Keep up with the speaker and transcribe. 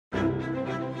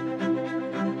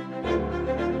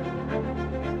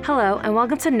Hello, and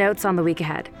welcome to Notes on the Week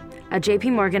Ahead, a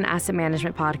JP Morgan asset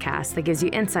management podcast that gives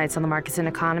you insights on the markets and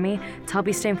economy to help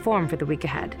you stay informed for the week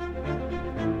ahead.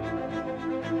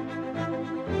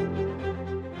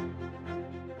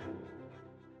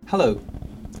 Hello,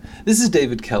 this is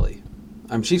David Kelly.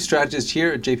 I'm Chief Strategist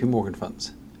here at JP Morgan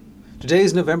Funds. Today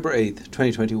is November 8th,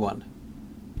 2021.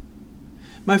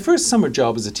 My first summer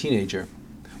job as a teenager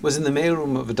was in the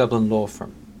mailroom of a Dublin law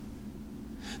firm.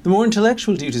 The more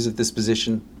intellectual duties of this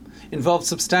position involved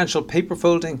substantial paper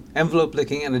folding, envelope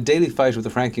licking, and a daily fight with the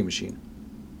franking machine.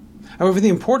 However, the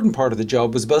important part of the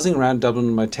job was buzzing around Dublin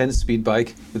on my 10-speed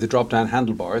bike with the drop-down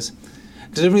handlebars,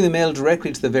 delivering the mail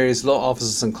directly to the various law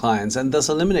offices and clients, and thus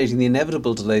eliminating the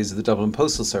inevitable delays of the Dublin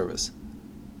Postal Service.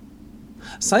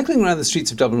 Cycling around the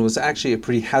streets of Dublin was actually a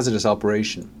pretty hazardous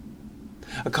operation.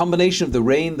 A combination of the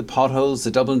rain, the potholes,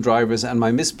 the Dublin drivers, and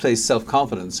my misplaced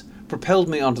self-confidence propelled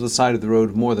me onto the side of the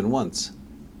road more than once.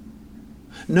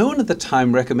 No one at the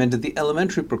time recommended the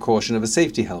elementary precaution of a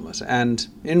safety helmet, and,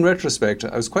 in retrospect,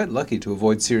 I was quite lucky to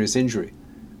avoid serious injury.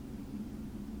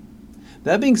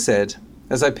 That being said,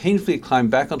 as I painfully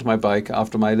climbed back onto my bike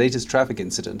after my latest traffic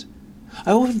incident,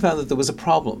 I often found that there was a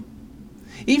problem.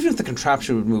 Even if the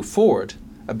contraption would move forward,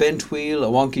 a bent wheel, a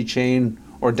wonky chain,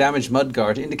 or a damaged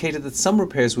mudguard indicated that some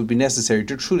repairs would be necessary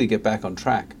to truly get back on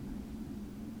track.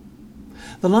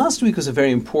 The last week was a very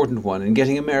important one in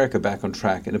getting America back on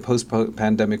track in a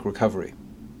post-pandemic recovery.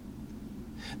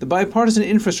 The bipartisan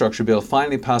infrastructure bill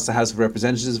finally passed the House of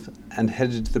Representatives and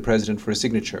headed to the President for a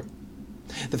signature.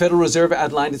 The Federal Reserve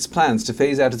outlined its plans to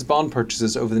phase out its bond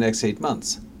purchases over the next 8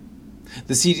 months.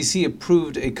 The CDC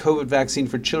approved a COVID vaccine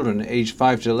for children aged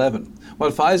 5 to 11,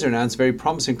 while Pfizer announced very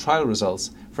promising trial results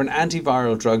for an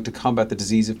antiviral drug to combat the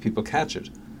disease if people catch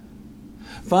it.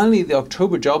 Finally, the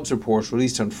October jobs report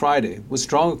released on Friday was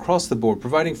strong across the board,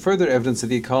 providing further evidence that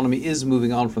the economy is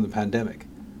moving on from the pandemic.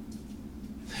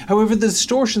 However, the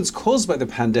distortions caused by the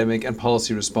pandemic and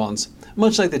policy response,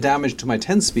 much like the damage to my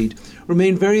 10-speed,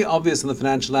 remain very obvious in the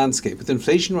financial landscape, with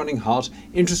inflation running hot,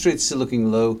 interest rates still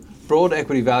looking low, broad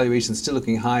equity valuations still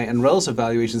looking high, and relative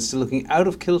valuations still looking out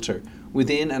of kilter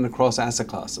within and across asset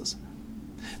classes.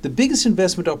 The biggest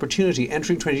investment opportunity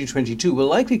entering 2022 will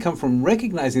likely come from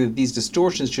recognizing that these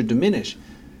distortions should diminish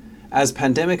as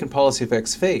pandemic and policy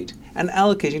effects fade, and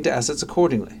allocating to assets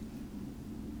accordingly.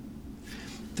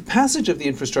 The passage of the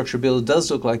infrastructure bill does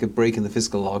look like a break in the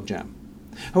fiscal logjam.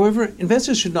 However,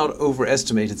 investors should not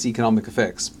overestimate its economic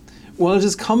effects. While it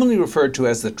is commonly referred to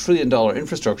as the $1 trillion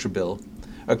infrastructure bill,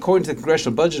 according to the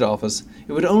Congressional Budget Office,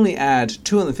 it would only add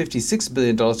 $256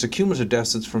 billion to cumulative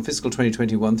deficits from fiscal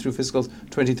 2021 through fiscal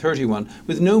 2031,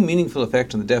 with no meaningful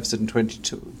effect on the deficit in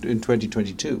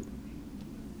 2022.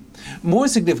 More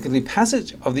significantly,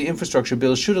 passage of the infrastructure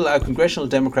bill should allow congressional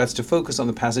Democrats to focus on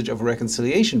the passage of a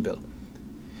reconciliation bill.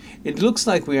 It looks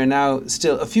like we are now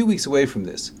still a few weeks away from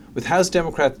this, with House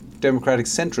Democratic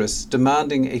centrists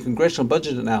demanding a congressional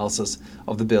budget analysis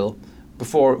of the bill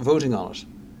before voting on it.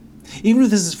 Even if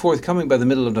this is forthcoming by the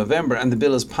middle of November and the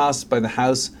bill is passed by the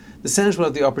House, the Senate will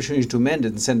have the opportunity to amend it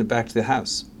and send it back to the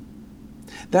House.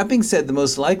 That being said, the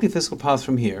most likely fiscal path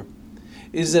from here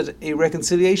is that a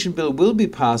reconciliation bill will be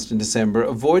passed in December,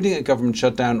 avoiding a government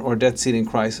shutdown or a debt ceiling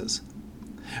crisis.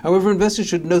 However, investors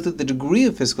should note that the degree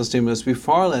of fiscal stimulus will be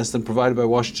far less than provided by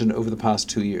Washington over the past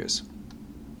 2 years.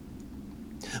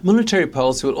 Monetary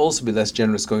policy will also be less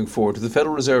generous going forward, with the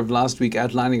Federal Reserve last week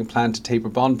outlining a plan to taper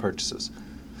bond purchases.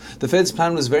 The Fed's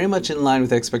plan was very much in line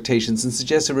with expectations and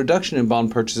suggests a reduction in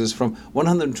bond purchases from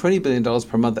 $120 billion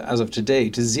per month as of today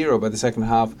to zero by the second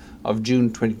half of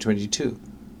June 2022.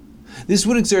 This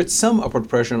would exert some upward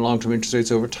pressure on long-term interest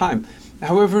rates over time.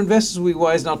 However, investors will be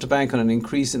wise not to bank on an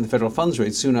increase in the federal funds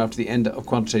rate soon after the end of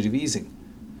quantitative easing.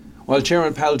 While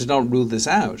Chairman Powell did not rule this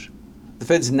out, the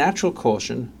Fed's natural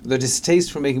caution, their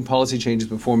distaste for making policy changes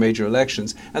before major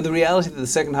elections, and the reality that the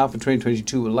second half of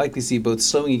 2022 will likely see both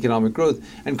slowing economic growth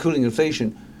and cooling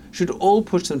inflation should all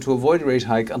push them to avoid a rate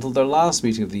hike until their last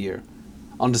meeting of the year,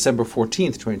 on December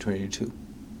 14th, 2022.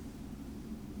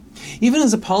 Even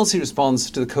as a policy response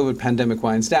to the COVID pandemic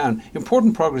winds down,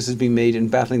 important progress is being made in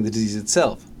battling the disease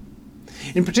itself.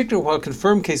 In particular, while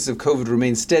confirmed cases of COVID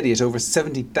remain steady at over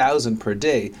 70,000 per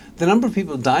day, the number of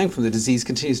people dying from the disease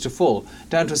continues to fall,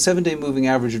 down to a 7-day moving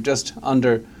average of just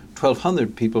under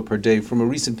 1,200 people per day from a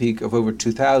recent peak of over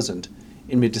 2,000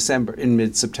 in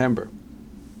mid-September.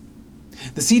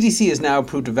 The CDC has now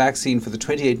approved a vaccine for the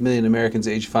 28 million Americans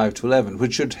aged 5 to 11,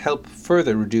 which should help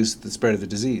further reduce the spread of the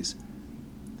disease.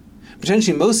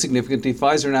 Potentially most significantly,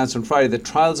 Pfizer announced on Friday that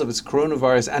trials of its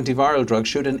coronavirus antiviral drug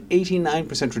showed an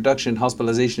 89% reduction in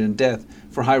hospitalization and death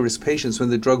for high-risk patients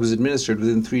when the drug was administered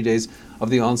within 3 days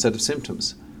of the onset of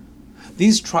symptoms.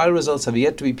 These trial results have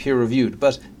yet to be peer-reviewed,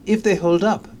 but if they hold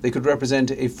up, they could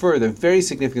represent a further very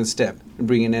significant step in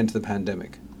bringing an end to the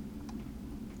pandemic.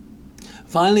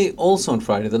 Finally, also on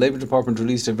Friday, the Labour Department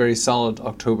released a very solid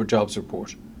October jobs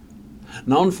report.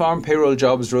 Non-farm payroll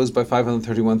jobs rose by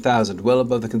 531,000, well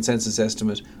above the consensus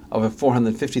estimate of a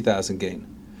 450,000 gain,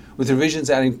 with revisions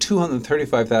adding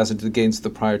 235,000 to the gains of the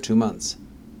prior 2 months.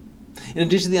 In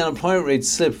addition, the unemployment rate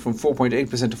slipped from 4.8%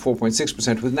 to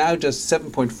 4.6%, with now just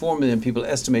 7.4 million people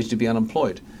estimated to be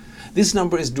unemployed. This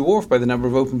number is dwarfed by the number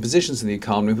of open positions in the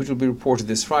economy, which will be reported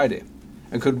this Friday,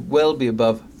 and could well be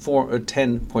above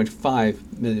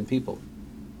 10.5 million people.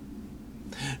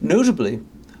 Notably,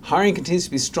 hiring continues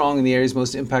to be strong in the areas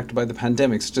most impacted by the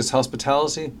pandemic, such as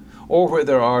hospitality, or where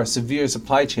there are severe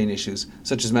supply chain issues,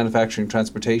 such as manufacturing and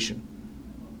transportation.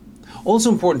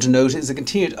 Also important to note is the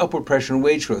continued upward pressure on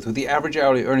wage growth, with the average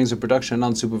hourly earnings of production and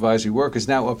non-supervisory workers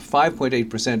now up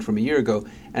 5.8% from a year ago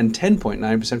and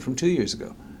 10.9% from 2 years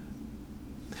ago.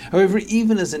 However,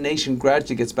 even as the nation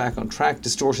gradually gets back on track,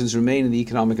 distortions remain in the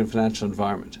economic and financial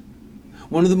environment.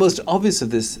 One of the most obvious of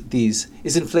these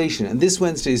is inflation, and this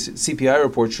Wednesday's CPI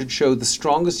report should show the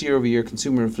strongest year-over-year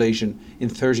consumer inflation in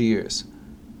 30 years.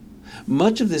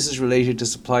 Much of this is related to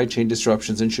supply chain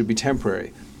disruptions and should be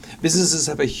temporary. Businesses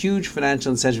have a huge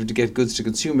financial incentive to get goods to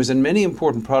consumers, and many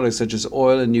important products such as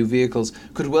oil and new vehicles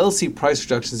could well see price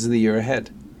reductions in the year ahead.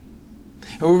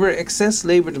 However, excess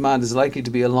labour demand is likely to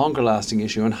be a longer lasting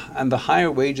issue, and the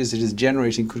higher wages it is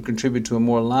generating could contribute to a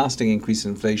more lasting increase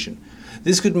in inflation.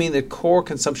 This could mean that core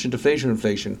consumption deflation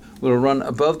inflation will run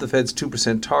above the Fed's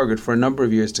 2% target for a number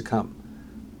of years to come.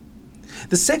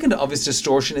 The second obvious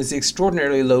distortion is the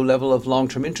extraordinarily low level of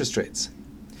long-term interest rates.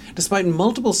 Despite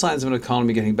multiple signs of an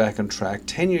economy getting back on track,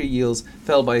 10-year yields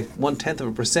fell by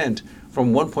 0.1%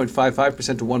 from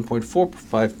 1.55% to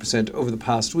 1.45% over the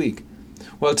past week,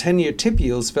 while 10-year tip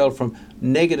yields fell from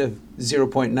negative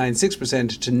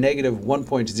 0.96% to negative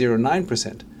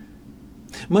 1.09%.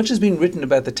 Much has been written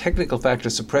about the technical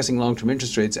factors suppressing long-term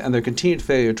interest rates and their continued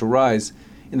failure to rise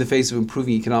in the face of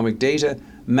improving economic data,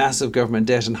 massive government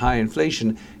debt and high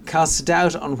inflation, casts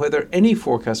doubt on whether any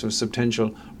forecast of a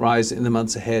substantial rise in the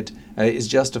months ahead is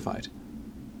justified.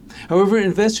 However,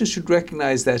 investors should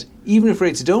recognise that even if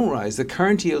rates don't rise, the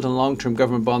current yield on long-term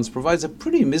government bonds provides a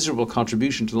pretty miserable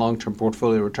contribution to long-term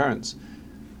portfolio returns.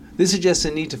 This suggests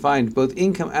a need to find both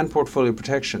income and portfolio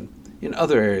protection in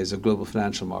other areas of global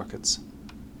financial markets.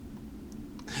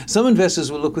 Some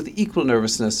investors will look with equal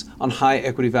nervousness on high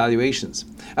equity valuations.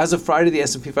 As of Friday, the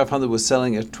S&P 500 was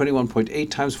selling at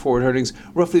 21.8 times forward earnings,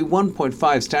 roughly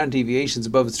 1.5 standard deviations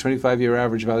above its 25-year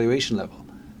average valuation level.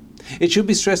 It should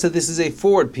be stressed that this is a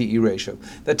forward PE ratio,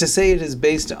 that is to say it is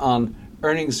based on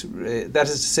earnings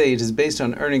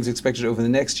expected over the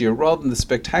next year, rather than the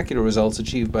spectacular results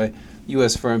achieved by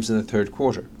US firms in the third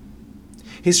quarter.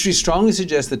 History strongly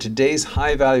suggests that today's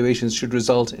high valuations should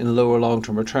result in lower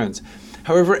long-term returns.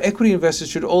 However, equity investors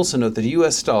should also note that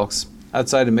US stocks,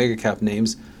 outside of mega-cap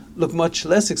names, look much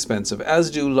less expensive, as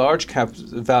do large-cap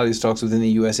value stocks within the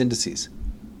US indices.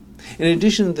 In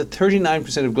addition, the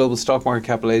 39% of global stock market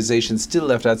capitalization still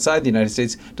left outside the United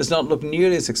States does not look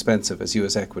nearly as expensive as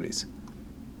US equities.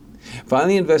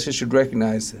 Finally, investors should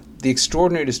recognize the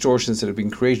extraordinary distortions that have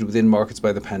been created within markets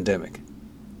by the pandemic.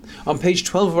 On page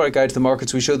 12 of our Guide to the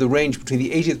Markets, we show the range between the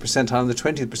 80th percentile and the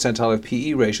 20th percentile of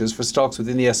PE ratios for stocks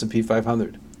within the S&P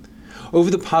 500.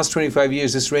 Over the past 25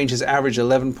 years, this range has averaged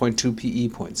 11.2 PE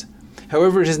points.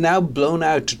 However, it has now blown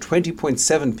out to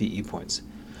 20.7 PE points.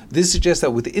 This suggests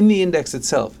that within the index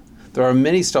itself, there are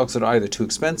many stocks that are either too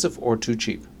expensive or too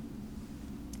cheap.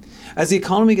 As the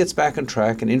economy gets back on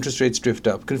track and interest rates drift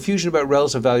up, confusion about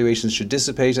relative valuations should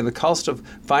dissipate and the cost of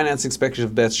financing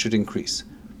speculative bets should increase.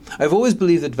 I've always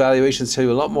believed that valuations tell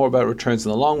you a lot more about returns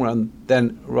in the long run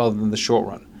rather than the short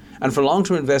run. And for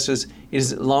long-term investors, it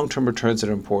is long-term returns that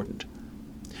are important.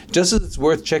 Just as it's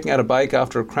worth checking out a bike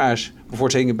after a crash before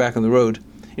taking it back on the road,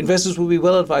 investors will be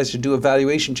well advised to do a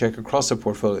valuation check across their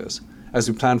portfolios as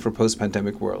we plan for a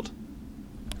post-pandemic world.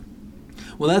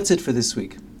 Well, that's it for this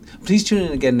week. Please tune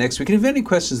in again next week, and if you have any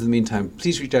questions in the meantime,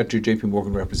 please reach out to your JP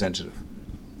Morgan representative.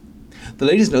 The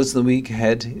latest notes in the week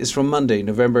ahead is from Monday,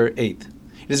 November 8th.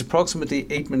 It is approximately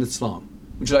 8 minutes long.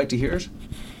 Would you like to hear it?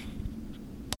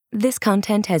 This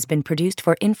content has been produced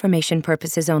for information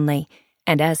purposes only,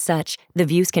 and as such, the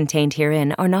views contained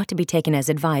herein are not to be taken as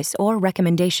advice or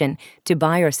recommendation to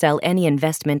buy or sell any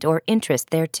investment or interest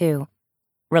thereto.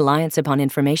 Reliance upon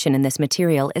information in this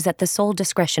material is at the sole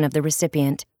discretion of the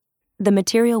recipient. The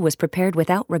material was prepared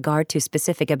without regard to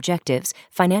specific objectives,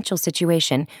 financial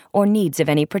situation, or needs of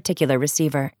any particular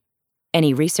receiver.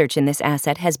 Any research in this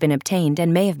asset has been obtained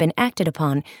and may have been acted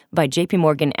upon by JP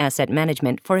Morgan Asset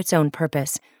Management for its own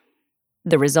purpose.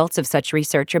 The results of such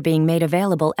research are being made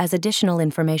available as additional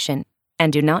information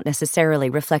and do not necessarily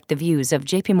reflect the views of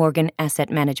JP Morgan Asset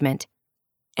Management.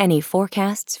 Any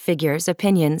forecasts, figures,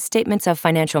 opinions, statements of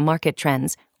financial market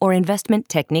trends, or investment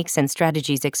techniques and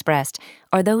strategies expressed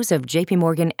are those of JP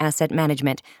Morgan Asset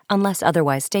Management unless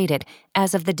otherwise stated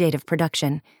as of the date of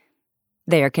production.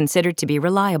 They are considered to be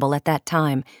reliable at that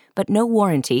time, but no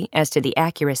warranty as to the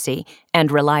accuracy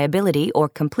and reliability or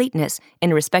completeness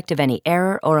in respect of any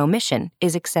error or omission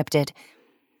is accepted.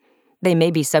 They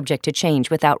may be subject to change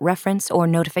without reference or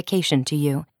notification to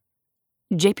you.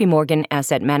 JP Morgan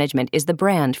Asset Management is the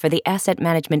brand for the asset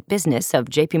management business of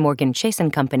JP Morgan Chase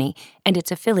 & Company and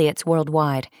its affiliates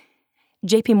worldwide.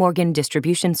 JP Morgan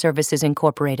Distribution Services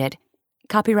Incorporated.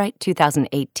 Copyright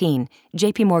 2018,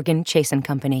 JP Morgan Chase &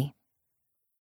 Company.